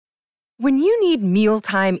When you need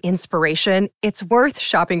mealtime inspiration, it's worth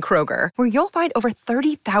shopping Kroger, where you'll find over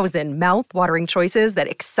 30,000 mouth-watering choices that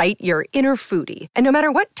excite your inner foodie. And no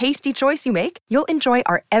matter what tasty choice you make, you'll enjoy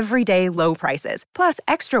our everyday low prices, plus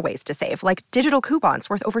extra ways to save, like digital coupons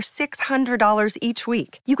worth over $600 each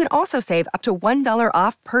week. You can also save up to $1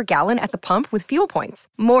 off per gallon at the pump with fuel points.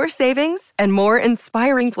 More savings and more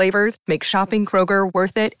inspiring flavors make shopping Kroger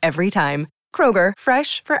worth it every time. Kroger,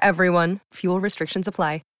 fresh for everyone. Fuel restrictions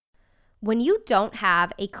apply. When you don't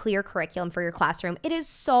have a clear curriculum for your classroom, it is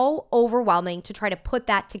so overwhelming to try to put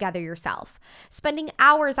that together yourself. Spending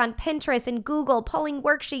hours on Pinterest and Google pulling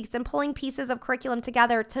worksheets and pulling pieces of curriculum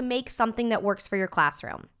together to make something that works for your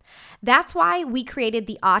classroom. That's why we created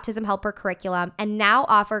the Autism Helper curriculum and now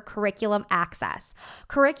offer Curriculum Access.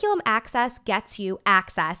 Curriculum Access gets you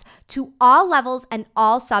access to all levels and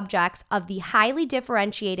all subjects of the highly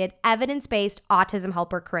differentiated, evidence-based Autism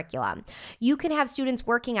Helper curriculum. You can have students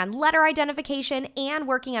working on letter identification and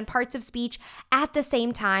working on parts of speech at the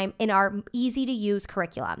same time in our easy-to-use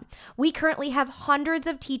curriculum. We currently have hundreds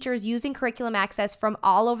of teachers using Curriculum Access from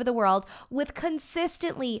all over the world with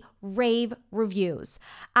consistently rave reviews.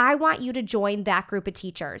 I want you to join that group of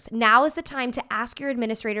teachers. Now is the time to ask your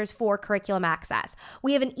administrators for Curriculum Access.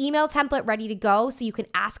 We have an email template ready to go, so you can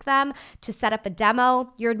ask them to set up a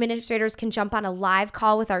demo. Your administrators can jump on a live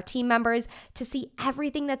call with our team members to see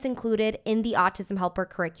everything that's included in the Autism Helper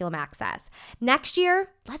Curriculum Access. Next year,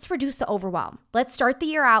 let's reduce the overwhelm. Let's start the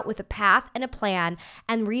year out with a path and a plan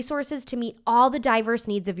and resources to meet all the diverse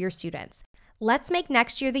needs of your students. Let's make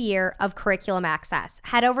next year the year of Curriculum Access.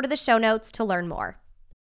 Head over to the show notes to learn more.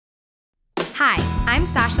 Hi, I'm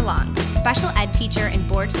Sasha Long, special ed teacher and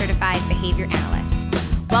board-certified behavior analyst.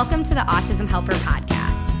 Welcome to the Autism Helper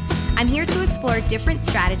podcast. I'm here to explore different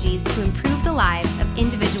strategies to improve the lives of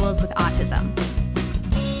individuals with autism.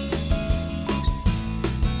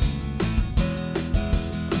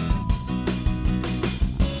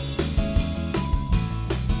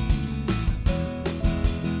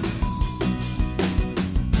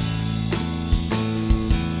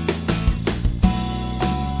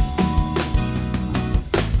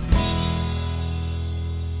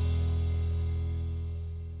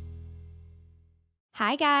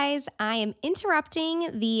 Hi guys, I am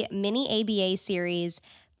interrupting the mini ABA series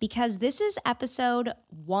because this is episode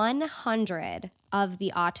 100 of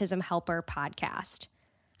the Autism Helper podcast.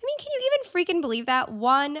 I mean, can you even freaking believe that?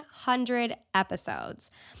 100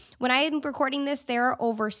 episodes. When I am recording this, there are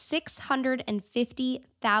over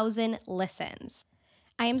 650,000 listens.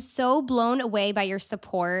 I am so blown away by your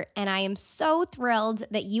support, and I am so thrilled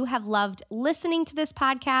that you have loved listening to this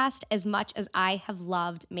podcast as much as I have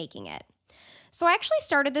loved making it. So I actually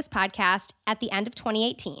started this podcast at the end of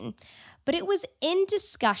 2018, but it was in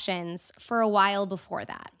discussions for a while before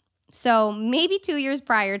that. So maybe 2 years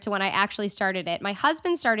prior to when I actually started it, my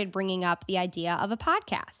husband started bringing up the idea of a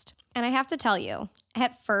podcast. And I have to tell you,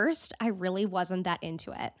 at first, I really wasn't that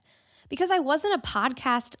into it because I wasn't a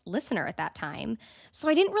podcast listener at that time. So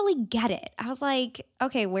I didn't really get it. I was like,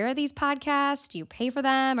 okay, where are these podcasts? Do you pay for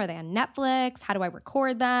them? Are they on Netflix? How do I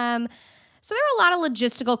record them? So there were a lot of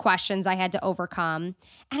logistical questions I had to overcome,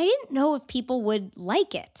 and I didn't know if people would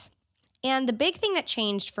like it. And the big thing that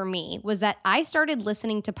changed for me was that I started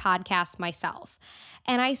listening to podcasts myself,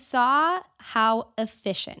 and I saw how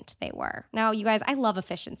efficient they were. Now, you guys, I love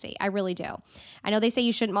efficiency. I really do. I know they say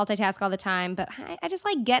you shouldn't multitask all the time, but I just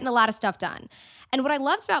like getting a lot of stuff done. And what I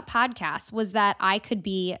loved about podcasts was that I could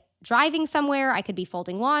be driving somewhere, I could be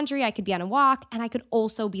folding laundry, I could be on a walk, and I could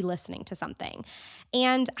also be listening to something.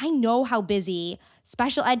 And I know how busy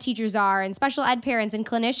special ed teachers are and special ed parents and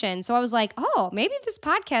clinicians. So I was like, oh, maybe this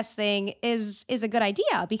podcast thing is a good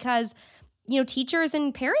idea because, you know, teachers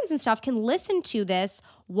and parents and stuff can listen to this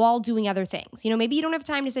while doing other things. You know, maybe you don't have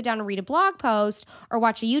time to sit down and read a blog post or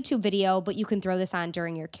watch a YouTube video, but you can throw this on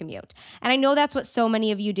during your commute. And I know that's what so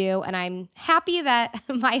many of you do. And I'm happy that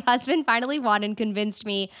my husband finally won and convinced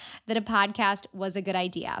me that a podcast was a good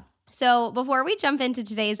idea. So before we jump into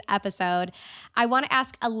today's episode, I want to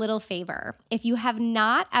ask a little favor. If you have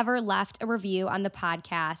not ever left a review on the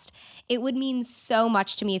podcast, it would mean so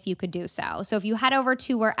much to me if you could do so. So if you head over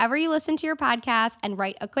to wherever you listen to your podcast and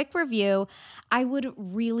write a quick review, I would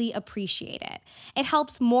really appreciate it. It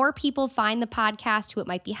helps more people find the podcast who it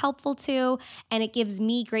might be helpful to, and it gives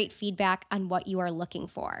me great feedback on what you are looking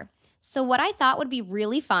for. So, what I thought would be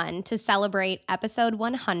really fun to celebrate episode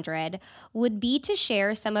 100 would be to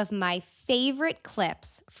share some of my favorite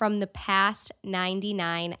clips from the past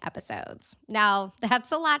 99 episodes. Now,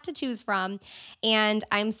 that's a lot to choose from, and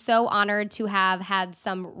I'm so honored to have had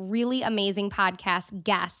some really amazing podcast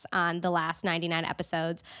guests on the last 99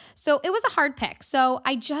 episodes. So, it was a hard pick. So,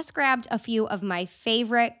 I just grabbed a few of my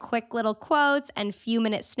favorite quick little quotes and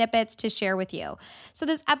few-minute snippets to share with you. So,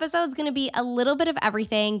 this episode's going to be a little bit of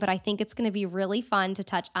everything, but I think it's going to be really fun to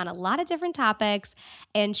touch on a lot of different topics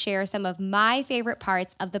and share some of my favorite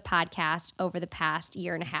parts of the podcast over the past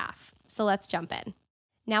year and a half. So let's jump in.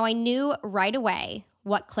 Now, I knew right away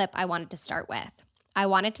what clip I wanted to start with. I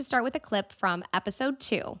wanted to start with a clip from episode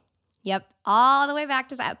 2. Yep, all the way back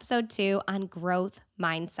to episode 2 on growth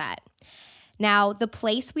mindset. Now, the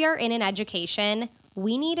place we are in education,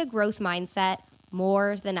 we need a growth mindset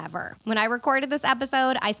more than ever. When I recorded this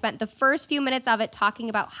episode, I spent the first few minutes of it talking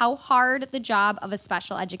about how hard the job of a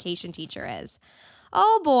special education teacher is.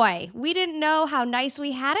 Oh boy, we didn't know how nice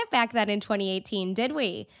we had it back then in 2018, did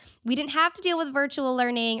we? We didn't have to deal with virtual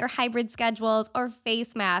learning or hybrid schedules or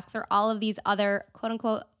face masks or all of these other quote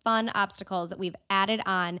unquote fun obstacles that we've added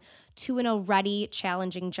on to an already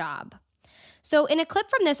challenging job. So in a clip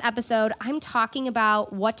from this episode, I'm talking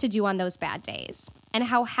about what to do on those bad days and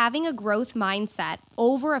how having a growth mindset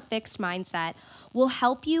over a fixed mindset will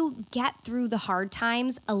help you get through the hard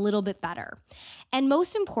times a little bit better. And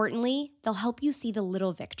most importantly, they'll help you see the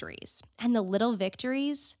little victories. And the little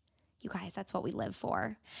victories, you guys, that's what we live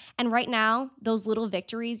for. And right now, those little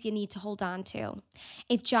victories you need to hold on to.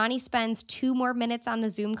 If Johnny spends 2 more minutes on the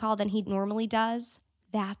Zoom call than he normally does,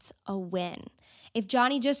 that's a win. If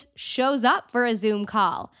Johnny just shows up for a Zoom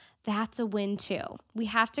call, that's a win too. We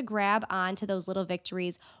have to grab onto those little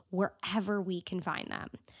victories wherever we can find them.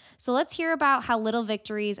 So let's hear about how little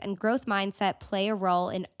victories and growth mindset play a role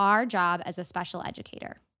in our job as a special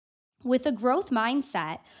educator. With a growth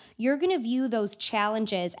mindset, you're going to view those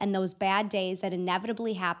challenges and those bad days that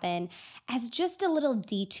inevitably happen as just a little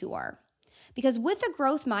detour. Because with a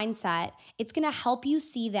growth mindset, it's going to help you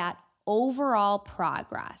see that overall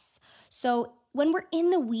progress. So when we're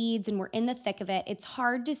in the weeds and we're in the thick of it, it's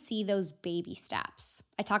hard to see those baby steps.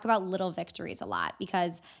 I talk about little victories a lot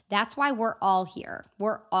because that's why we're all here.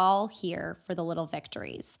 We're all here for the little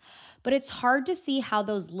victories. But it's hard to see how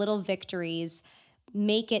those little victories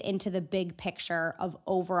make it into the big picture of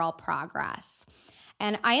overall progress.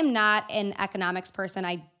 And I am not an economics person.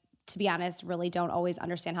 To be honest, really don't always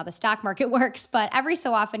understand how the stock market works. But every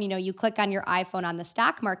so often, you click on your iPhone on the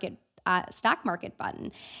stock market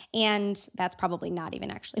button. And that's probably not even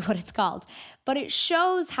actually what it's called. But it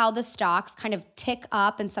shows how the stocks kind of tick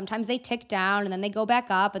up and sometimes they tick down and then they go back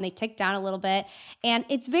up and they tick down a little bit. And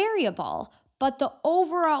it's variable. But the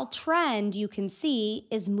overall trend you can see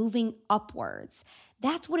is moving upwards.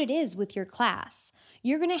 That's what it is with your class.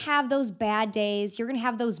 You're going to have those bad days. You're going to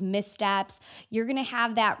have those missteps. You're going to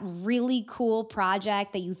have that really cool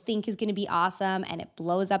project that you think is going to be awesome and it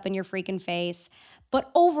blows up in your freaking face. But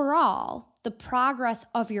overall, the progress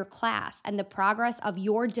of your class and the progress of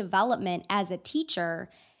your development as a teacher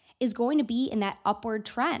is going to be in that upward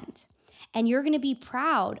trend. And you're going to be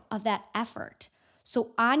proud of that effort.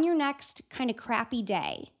 So on your next kind of crappy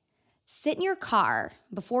day, sit in your car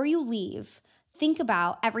before you leave. Think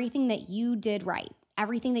about everything that you did right,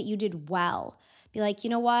 everything that you did well. Be like, you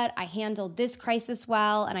know what? I handled this crisis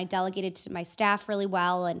well and I delegated to my staff really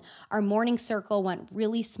well and our morning circle went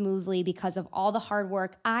really smoothly because of all the hard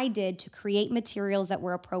work I did to create materials that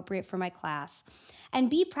were appropriate for my class. And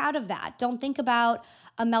be proud of that. Don't think about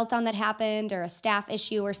a meltdown that happened or a staff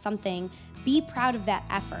issue or something. Be proud of that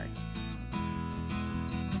effort.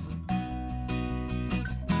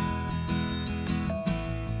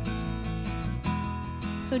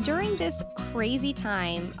 So during this crazy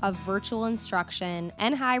time of virtual instruction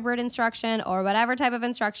and hybrid instruction or whatever type of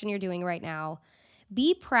instruction you're doing right now,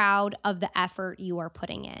 be proud of the effort you are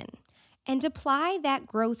putting in and apply that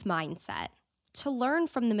growth mindset to learn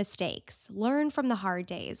from the mistakes, learn from the hard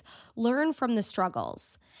days, learn from the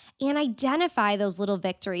struggles, and identify those little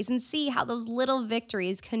victories and see how those little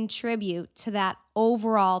victories contribute to that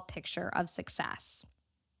overall picture of success.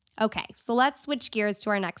 Okay, so let's switch gears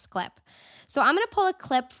to our next clip. So I'm going to pull a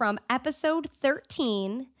clip from episode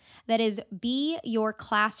 13 that is Be Your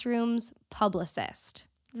Classroom's Publicist.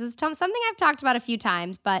 This is something I've talked about a few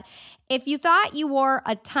times, but if you thought you wore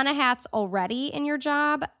a ton of hats already in your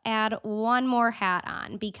job, add one more hat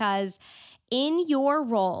on because in your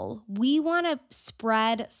role, we want to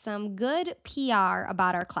spread some good PR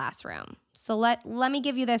about our classroom. So let me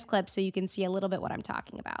give you this clip so you can see a little bit what I'm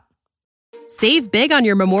talking about. Save big on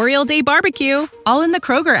your Memorial Day barbecue, all in the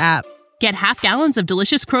Kroger app. Get half gallons of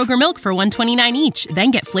delicious Kroger milk for $1.29 each.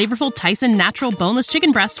 Then get flavorful Tyson natural boneless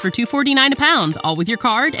chicken breasts for $2.49 a pound, all with your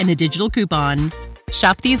card and a digital coupon.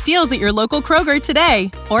 Shop these deals at your local Kroger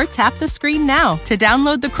today, or tap the screen now to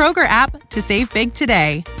download the Kroger app to save big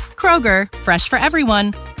today. Kroger, fresh for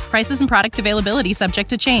everyone. Prices and product availability subject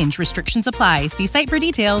to change. Restrictions apply. See site for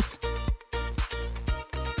details.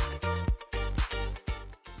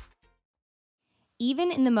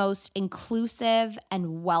 Even in the most inclusive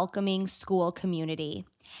and welcoming school community,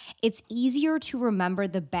 it's easier to remember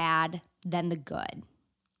the bad than the good.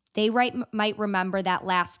 They might remember that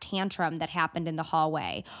last tantrum that happened in the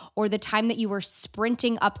hallway, or the time that you were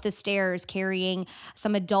sprinting up the stairs carrying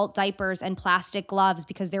some adult diapers and plastic gloves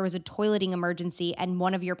because there was a toileting emergency and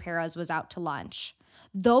one of your paras was out to lunch.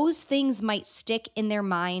 Those things might stick in their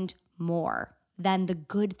mind more than the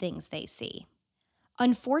good things they see.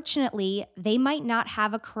 Unfortunately, they might not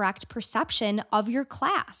have a correct perception of your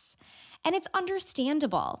class, and it's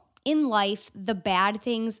understandable. In life, the bad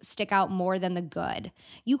things stick out more than the good.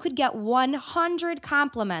 You could get 100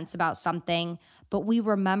 compliments about something, but we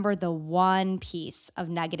remember the one piece of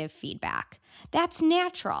negative feedback. That's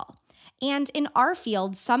natural. And in our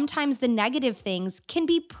field, sometimes the negative things can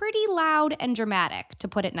be pretty loud and dramatic, to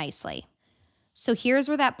put it nicely. So here's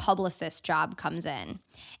where that publicist job comes in.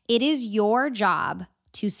 It is your job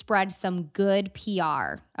to spread some good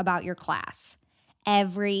PR about your class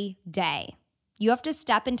every day. You have to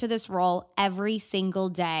step into this role every single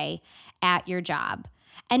day at your job.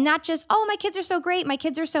 And not just, oh, my kids are so great, my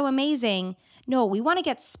kids are so amazing. No, we want to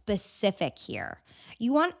get specific here.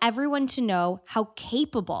 You want everyone to know how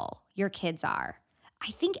capable your kids are. I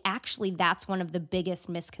think actually that's one of the biggest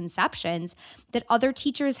misconceptions that other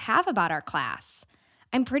teachers have about our class.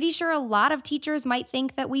 I'm pretty sure a lot of teachers might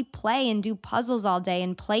think that we play and do puzzles all day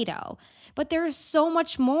in Play-Doh, but there's so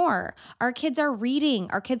much more. Our kids are reading,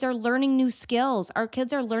 our kids are learning new skills, our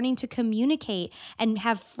kids are learning to communicate and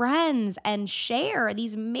have friends and share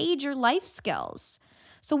these major life skills.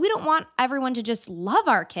 So we don't want everyone to just love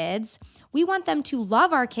our kids. We want them to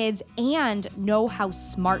love our kids and know how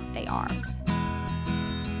smart they are.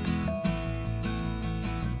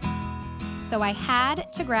 So I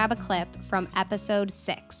had to grab a clip from episode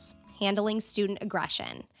 6, Handling Student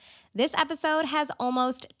Aggression. This episode has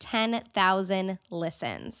almost 10,000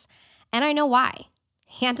 listens. And I know why.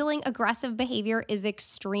 Handling aggressive behavior is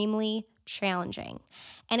extremely challenging.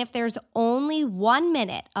 And if there's only 1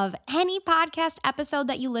 minute of any podcast episode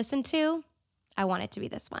that you listen to, I want it to be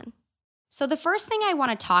this one. So the first thing I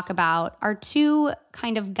want to talk about are 2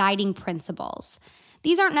 kind of guiding principles.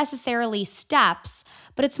 These aren't necessarily steps,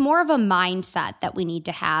 but it's more of a mindset that we need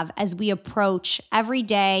to have as we approach every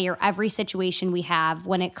day or every situation we have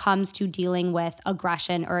when it comes to dealing with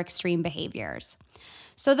aggression or extreme behaviors.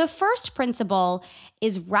 So the first principle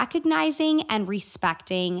is recognizing and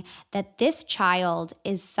respecting that this child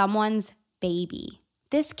is someone's baby.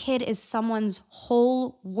 This kid is someone's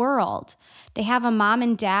whole world. They have a mom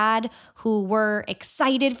and dad who were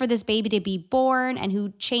excited for this baby to be born and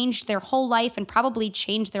who changed their whole life and probably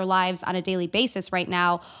changed their lives on a daily basis right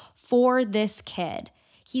now for this kid.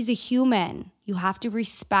 He's a human. You have to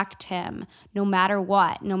respect him no matter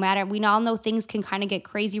what. We all know things can kind of get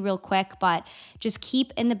crazy real quick, but just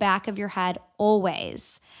keep in the back of your head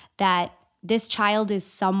always that this child is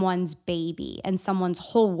someone's baby and someone's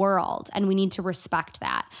whole world, and we need to respect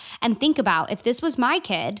that. And think about, if this was my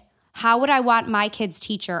kid, how would I want my kid's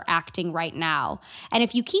teacher acting right now? And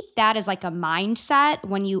if you keep that as like a mindset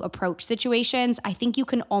when you approach situations, I think you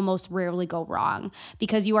can almost rarely go wrong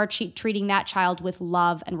because you are treating that child with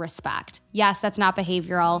love and respect. Yes, that's not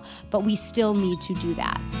behavioral, but we still need to do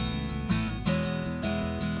that.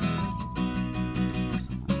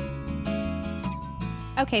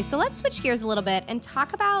 Okay, so let's switch gears a little bit and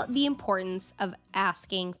talk about the importance of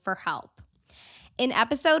asking for help. In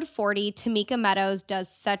episode 40, Tamika Meadows does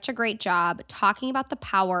such a great job talking about the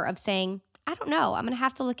power of saying, I don't know, I'm going to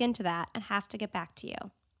have to look into that and have to get back to you.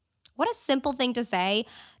 What a simple thing to say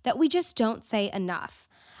that we just don't say enough.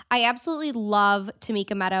 I absolutely love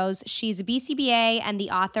Tamika Meadows. She's a BCBA and the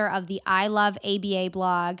author of the I Love ABA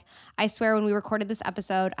blog. I swear when we recorded this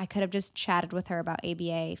episode, I could have just chatted with her about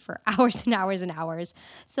ABA for hours and hours and hours.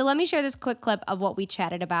 So let me share this quick clip of what we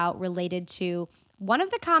chatted about related to one of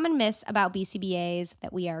the common myths about BCBAs,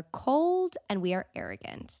 that we are cold and we are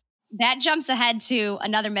arrogant. That jumps ahead to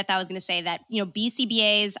another myth I was going to say, that,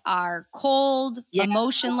 BCBAs are cold,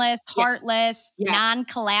 emotionless, heartless,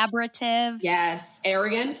 non-collaborative. Yes.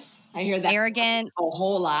 Arrogance. I hear that arrogant a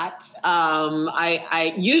whole lot.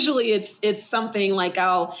 I usually it's something like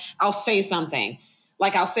I'll say something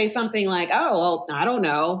Like I'll say something like, oh, well, I don't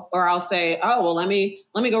know. Or I'll say, oh, well, let me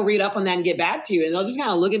go read up on that and get back to you. And they'll just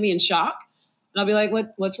kind of look at me in shock. And I'll be like,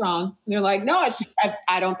 what's wrong? And they're like, no,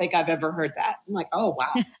 I don't think I've ever heard that. I'm like, oh,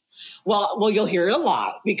 wow. Well, you'll hear it a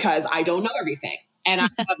lot because I don't know everything. And I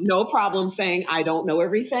have no problem saying I don't know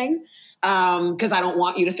everything because I don't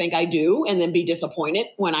want you to think I do and then be disappointed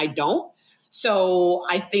when I don't. So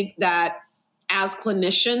I think that as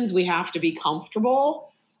clinicians, we have to be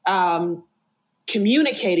comfortable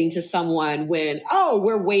communicating to someone when, oh,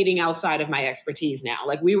 we're waiting outside of my expertise now.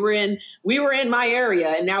 Like we were in my area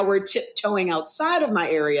and now we're tiptoeing outside of my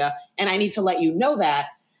area. And I need to let you know that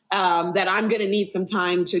I'm going to need some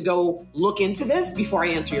time to go look into this before I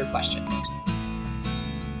answer your question.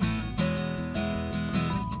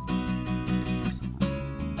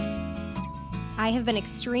 I have been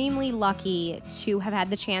extremely lucky to have had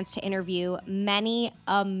the chance to interview many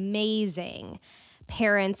amazing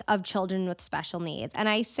parents of children with special needs. And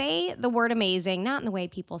I say the word amazing, not in the way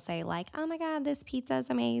people say like, oh my God, this pizza is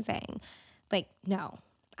amazing. Like, no,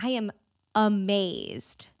 I am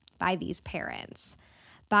amazed by these parents,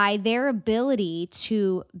 by their ability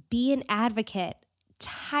to be an advocate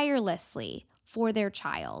tirelessly for their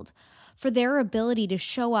child, for their ability to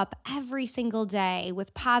show up every single day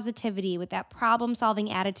with positivity, with that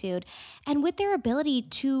problem-solving attitude, and with their ability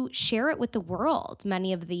to share it with the world,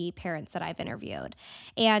 many of the parents that I've interviewed.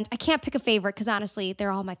 And I can't pick a favorite because honestly,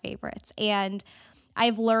 they're all my favorites. And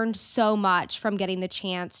I've learned so much from getting the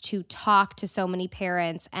chance to talk to so many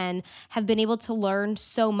parents and have been able to learn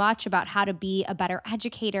so much about how to be a better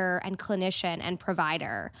educator and clinician and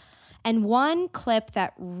provider. And one clip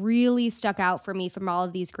that really stuck out for me from all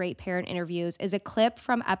of these great parent interviews is a clip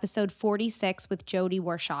from episode 46 with Jody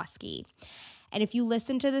Warshawski. And if you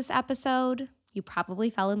listen to this episode, you probably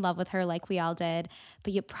fell in love with her like we all did,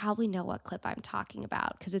 but you probably know what clip I'm talking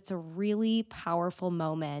about because it's a really powerful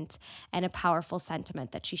moment and a powerful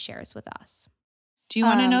sentiment that she shares with us. Do you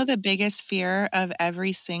want to know the biggest fear of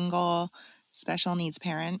every single special needs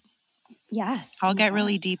parent? Yes. I'll get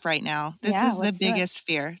really deep right now. This is the biggest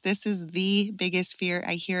fear. This is the biggest fear.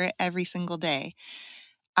 I hear it every single day.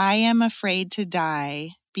 I am afraid to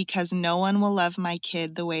die because no one will love my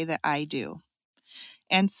kid the way that I do.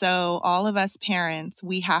 And so all of us parents,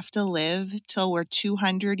 we have to live till we're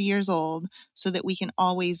 200 years old so that we can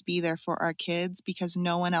always be there for our kids because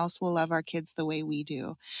no one else will love our kids the way we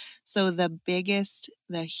do. So the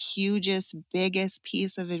hugest, biggest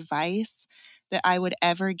piece of advice that I would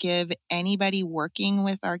ever give anybody working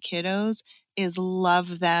with our kiddos is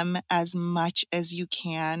love them as much as you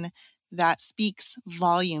can. That speaks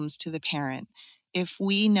volumes to the parent. If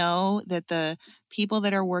we know that the people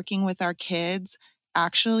that are working with our kids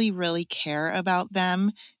actually really care about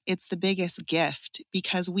them, it's the biggest gift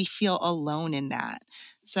because we feel alone in that.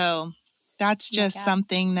 So that's just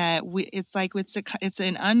something that it's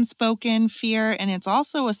an unspoken fear and it's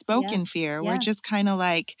also a spoken fear. We're just kind of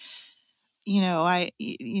like,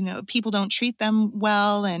 people don't treat them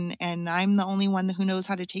well and I'm the only one who knows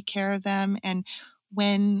how to take care of them. And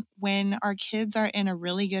when our kids are in a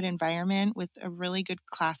really good environment with a really good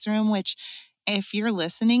classroom, which if you're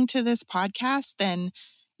listening to this podcast, then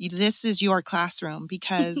this is your classroom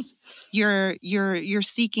because you're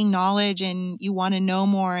seeking knowledge and you want to know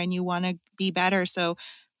more and you want to be better. So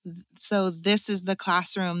this is the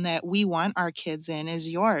classroom that we want our kids in is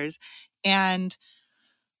yours. And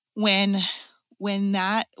when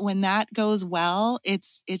that goes well,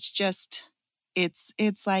 it's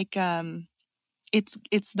like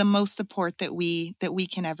it's the most support that we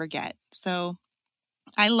can ever get. So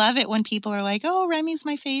I love it when people are like, oh, Remy's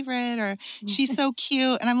my favorite or she's so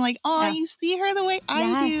cute. And I'm like, oh, you see her the way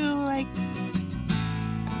I do. Like,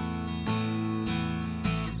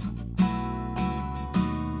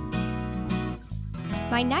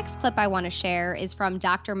 my next clip I want to share is from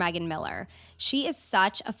Dr. Megan Miller. She is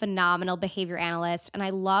such a phenomenal behavior analyst, and I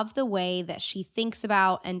love the way that she thinks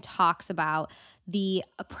about and talks about the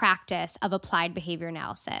practice of applied behavior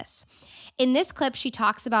analysis. In this clip, she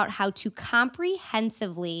talks about how to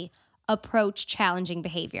comprehensively approach challenging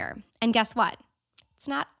behavior. And guess what? It's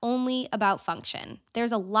not only about function.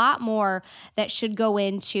 There's a lot more that should go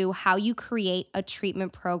into how you create a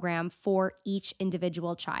treatment program for each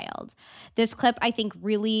individual child. This clip, I think,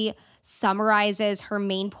 really summarizes her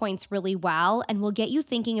main points really well and will get you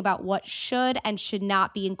thinking about what should and should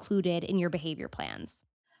not be included in your behavior plans.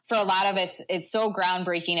 For a lot of us, it's so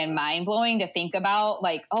groundbreaking and mind-blowing to think about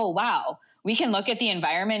like, oh, wow, we can look at the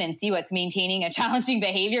environment and see what's maintaining a challenging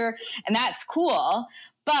behavior, and that's cool.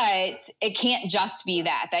 But it can't just be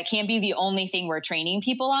that. That can't be the only thing we're training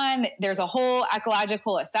people on. There's a whole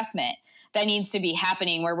ecological assessment that needs to be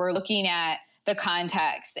happening where we're looking at the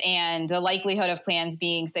context and the likelihood of plans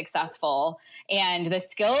being successful and the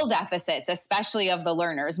skill deficits, especially of the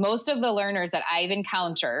learners. Most of the learners that I've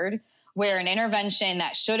encountered where an intervention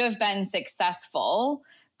that should have been successful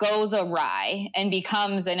goes awry and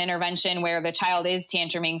becomes an intervention where the child is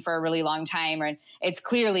tantruming for a really long time, or it's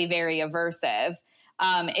clearly very aversive.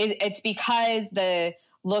 It's because they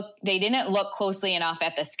didn't look closely enough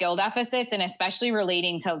at the skill deficits, and especially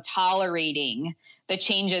relating to tolerating the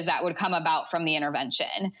changes that would come about from the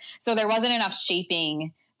intervention. So there wasn't enough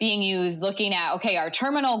shaping being used, looking at, okay, our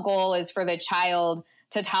terminal goal is for the child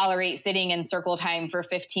to tolerate sitting in circle time for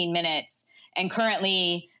 15 minutes. And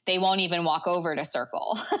currently they won't even walk over to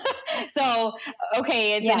circle. So,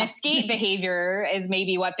 okay, it's an escape behavior is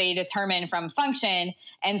maybe what they determine from function.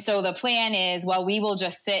 And so the plan is, well, we will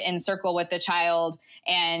just sit in circle with the child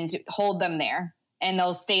and hold them there, and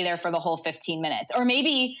they'll stay there for the whole 15 minutes. Or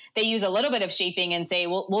maybe they use a little bit of shaping and say,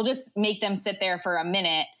 we'll just make them sit there for a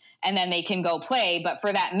minute and then they can go play. But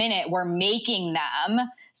for that minute, we're making them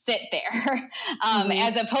sit there,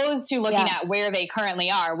 as opposed to looking at where they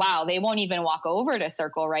currently are. Wow, they won't even walk over to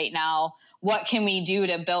circle right now. What can we do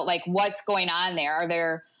to build, like, what's going on there? Are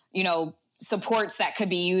there, supports that could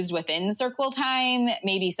be used within circle time?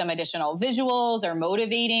 Maybe some additional visuals or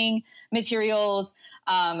motivating materials.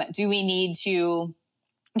 Do we need to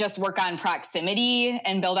just work on proximity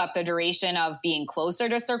and build up the duration of being closer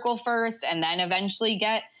to circle first and then eventually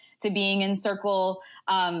get to being in circle?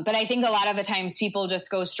 But I think a lot of the times people just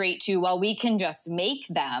go straight to, well, we can just make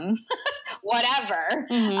them whatever,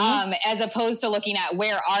 as opposed to looking at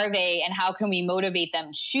where are they and how can we motivate them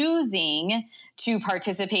choosing to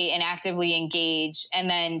participate and actively engage, and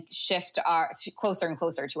then shift closer and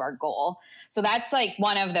closer to our goal. So that's like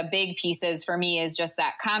one of the big pieces for me, is just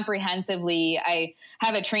that comprehensively. I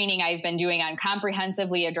have a training I've been doing on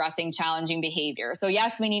comprehensively addressing challenging behavior. So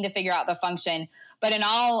yes, we need to figure out the function, but in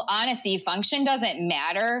all honesty, function doesn't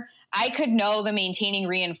matter. I could know the maintaining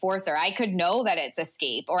reinforcer. I could know that it's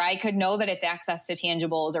escape, or I could know that it's access to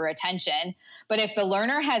tangibles or attention. But if the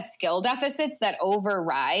learner has skill deficits that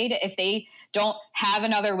override, if they don't have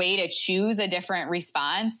another way to choose a different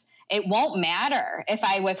response, it won't matter if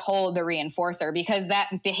I withhold the reinforcer, because that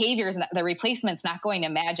behavior, the replacement's not going to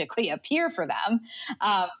magically appear for them.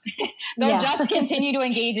 They'll just continue to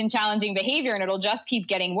engage in challenging behavior, and it'll just keep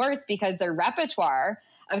getting worse because their repertoire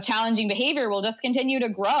of challenging behavior will just continue to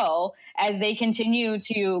grow as they continue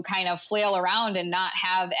to kind of flail around and not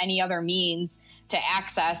have any other means to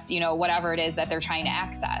access, whatever it is that they're trying to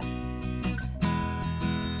access.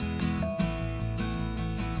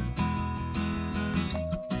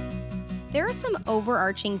 There are some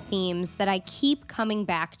overarching themes that I keep coming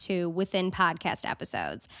back to within podcast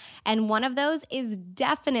episodes, and one of those is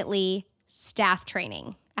definitely staff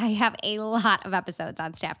training. I have a lot of episodes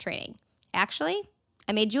on staff training. Actually,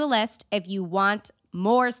 I made you a list if you want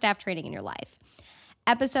more staff training in your life.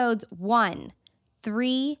 Episodes 1,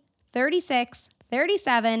 3, 36,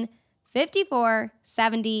 37, 54,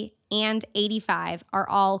 70, and 85 are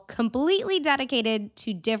all completely dedicated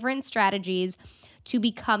to different strategies to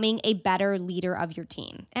becoming a better leader of your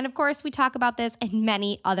team. And of course, we talk about this in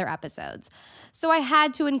many other episodes. So I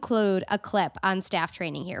had to include a clip on staff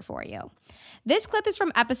training here for you. This clip is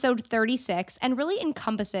from episode 36 and really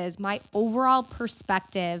encompasses my overall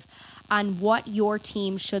perspective on what your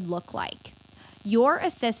team should look like. Your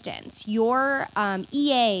assistants, your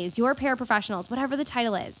EAs, your paraprofessionals, whatever the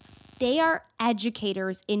title is, they are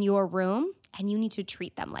educators in your room, and you need to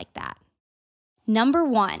treat them like that. Number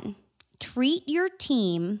 1, treat your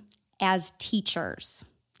team as teachers.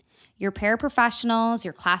 Your paraprofessionals,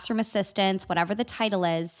 your classroom assistants, whatever the title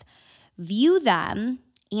is, view them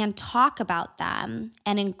and talk about them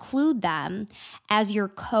and include them as your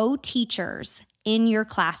co-teachers in your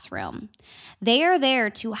classroom. They are there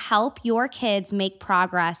to help your kids make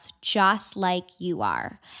progress just like you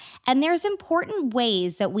are. And there's important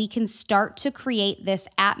ways that we can start to create this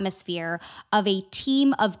atmosphere of a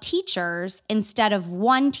team of teachers instead of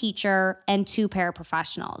one teacher and 2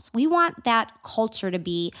 paraprofessionals. We want that culture to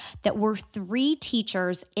be that we're 3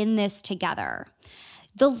 teachers in this together.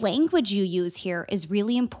 The language you use here is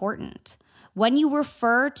really important. When you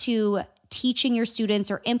refer to teaching your students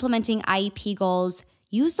or implementing IEP goals,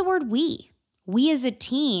 use the word we. We as a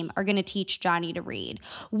team are going to teach Johnny to read.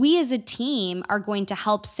 We as a team are going to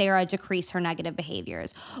help Sarah decrease her negative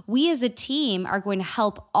behaviors. We as a team are going to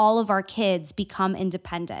help all of our kids become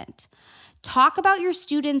independent. Talk about your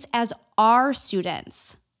students as our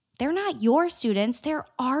students. They're not your students, they're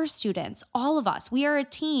our students, all of us. We are a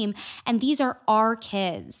team, and these are our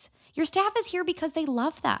kids. Your staff is here because they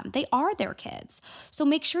love them. They are their kids. So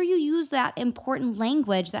make sure you use that important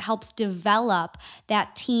language that helps develop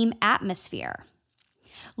that team atmosphere.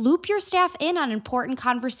 Loop your staff in on important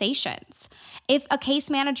conversations. If a case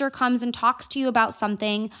manager comes and talks to you about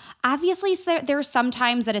something, obviously there's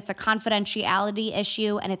sometimes that it's a confidentiality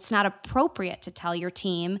issue and it's not appropriate to tell your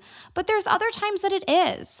team, but there's other times that it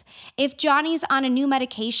is. If Johnny's on a new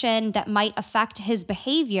medication that might affect his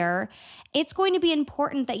behavior, it's going to be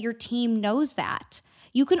important that your team knows that.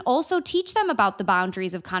 You can also teach them about the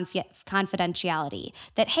boundaries of confidentiality,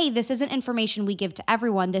 that, hey, this isn't information we give to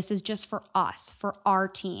everyone. This is just for us, for our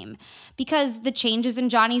team. Because the changes in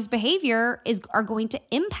Johnny's behavior are going to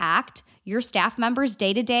impact your staff members'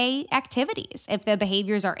 day-to-day activities if the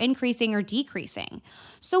behaviors are increasing or decreasing.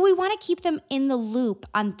 So we want to keep them in the loop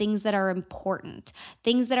on things that are important,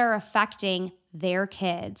 things that are affecting their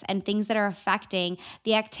kids, and things that are affecting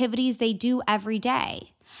the activities they do every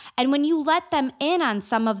day. And when you let them in on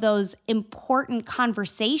some of those important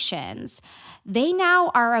conversations, they now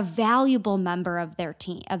are a valuable member of their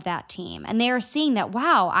team, of that team. And they are seeing that,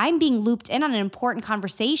 wow, I'm being looped in on an important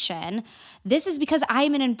conversation. This is because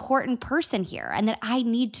I'm an important person here and that I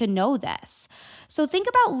need to know this. So think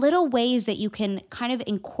about little ways that you can kind of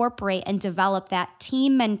incorporate and develop that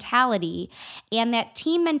team mentality and that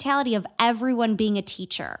team mentality of everyone being a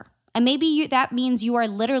teacher. And maybe that means you are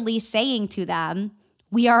literally saying to them,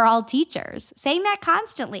 we are all teachers. Saying that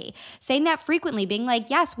constantly, saying that frequently, being like,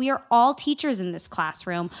 yes, we are all teachers in this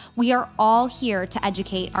classroom. We are all here to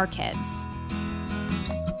educate our kids.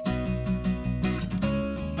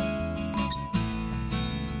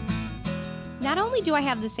 Not only do I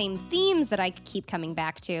have the same themes that I keep coming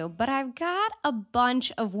back to, but I've got a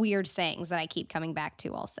bunch of weird sayings that I keep coming back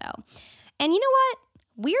to also. And you know what?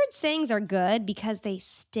 Weird sayings are good because they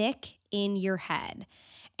stick in your head.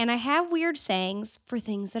 And I have weird sayings for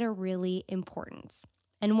things that are really important.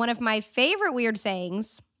 And one of my favorite weird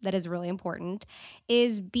sayings that is really important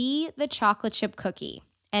is be the chocolate chip cookie.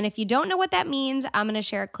 And if you don't know what that means, I'm going to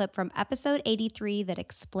share a clip from episode 83 that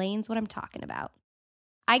explains what I'm talking about.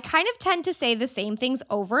 I kind of tend to say the same things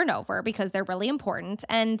over and over because they're really important.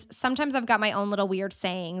 And sometimes I've got my own little weird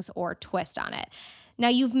sayings or twist on it. Now,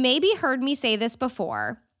 you've maybe heard me say this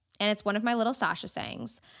before, and it's one of my little Sasha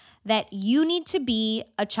sayings, that you need to be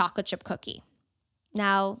a chocolate chip cookie.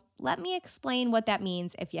 Now, let me explain what that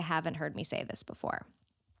means if you haven't heard me say this before.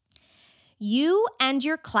 You and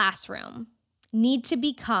your classroom need to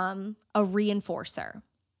become a reinforcer.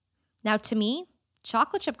 Now, to me,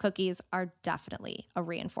 chocolate chip cookies are definitely a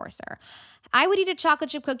reinforcer. I would eat a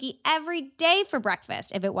chocolate chip cookie every day for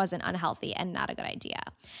breakfast if it wasn't unhealthy and not a good idea.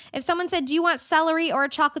 If someone said, do you want celery or a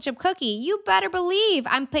chocolate chip cookie? You better believe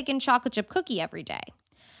I'm picking chocolate chip cookie every day.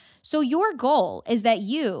 So your goal is that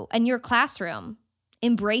you and your classroom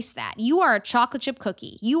embrace that. You are a chocolate chip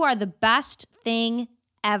cookie. You are the best thing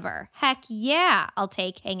ever. Heck yeah, I'll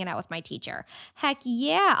take hanging out with my teacher. Heck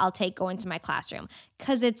yeah, I'll take going to my classroom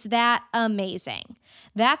because it's that amazing.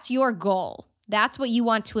 That's your goal. That's what you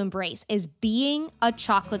want to embrace, is being a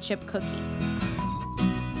chocolate chip cookie.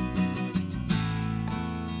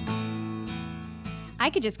 I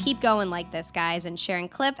could just keep going like this, guys, and sharing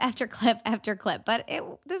clip after clip after clip, but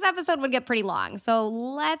this episode would get pretty long, so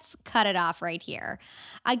let's cut it off right here.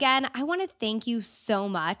 Again, I want to thank you so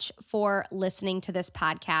much for listening to this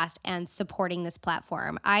podcast and supporting this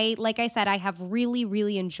platform. Like I said, I have really,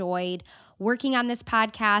 really enjoyed working on this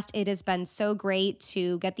podcast. It has been so great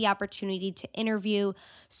to get the opportunity to interview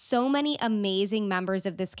so many amazing members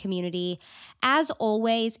of this community. As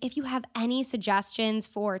always, if you have any suggestions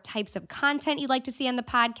for types of content you'd like to see on the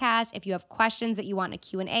podcast, if you have questions that you want in a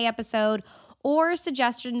Q&A episode, or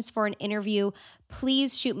suggestions for an interview,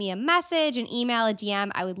 please shoot me a message, an email, a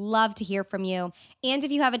DM. I would love to hear from you. And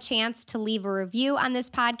if you have a chance to leave a review on this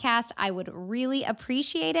podcast, I would really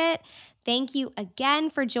appreciate it. Thank you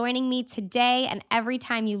again for joining me today and every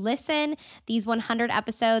time you listen. These 100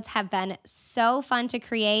 episodes have been so fun to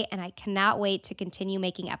create, and I cannot wait to continue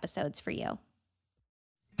making episodes for you.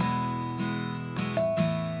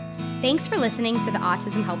 Thanks for listening to the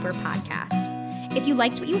Autism Helper podcast. If you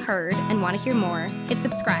liked what you heard and want to hear more, hit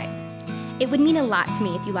subscribe. It would mean a lot to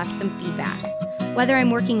me if you left some feedback. Whether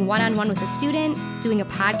I'm working one-on-one with a student, doing a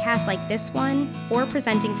podcast like this one, or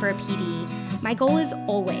presenting for a PD, my goal is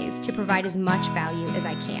always to provide as much value as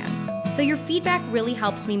I can. So your feedback really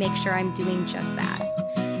helps me make sure I'm doing just that.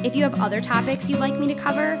 If you have other topics you'd like me to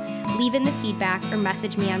cover, leave in the feedback or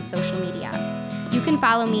message me on social media. You can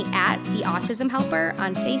follow me at The Autism Helper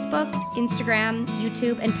on Facebook, Instagram,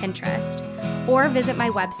 YouTube, and Pinterest, or visit my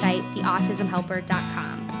website,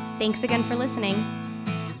 theautismhelper.com. Thanks again for listening.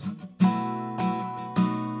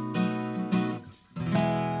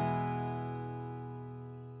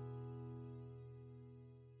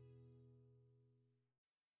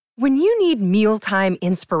 When you need mealtime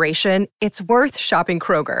inspiration, it's worth shopping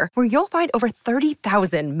Kroger, where you'll find over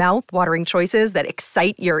 30,000 mouth-watering choices that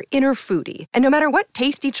excite your inner foodie. And no matter what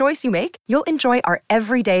tasty choice you make, you'll enjoy our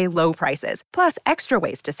everyday low prices, plus extra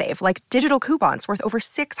ways to save, like digital coupons worth over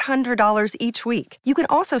 $600 each week. You can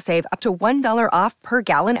also save up to $1 off per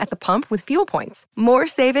gallon at the pump with fuel points. More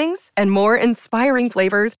savings and more inspiring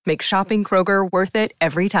flavors make shopping Kroger worth it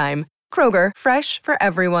every time. Kroger, fresh for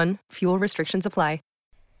everyone. Fuel restrictions apply.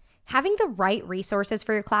 Having the right resources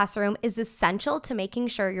for your classroom is essential to making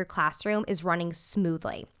sure your classroom is running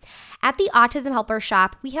smoothly. At the Autism Helper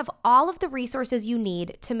Shop, we have all of the resources you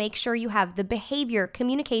need to make sure you have the behavior,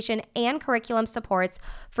 communication, and curriculum supports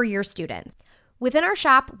for your students. Within our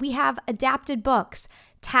shop, we have adapted books,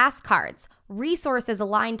 task cards, resources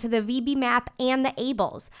aligned to the VB-MAP and the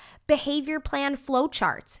ABLES, behavior plan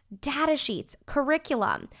flowcharts, data sheets,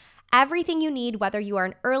 curriculum. Everything you need, whether you are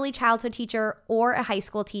an early childhood teacher or a high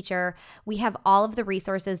school teacher, we have all of the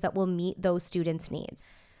resources that will meet those students' needs.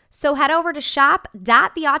 So head over to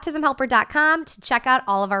shop.theautismhelper.com to check out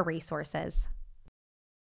all of our resources.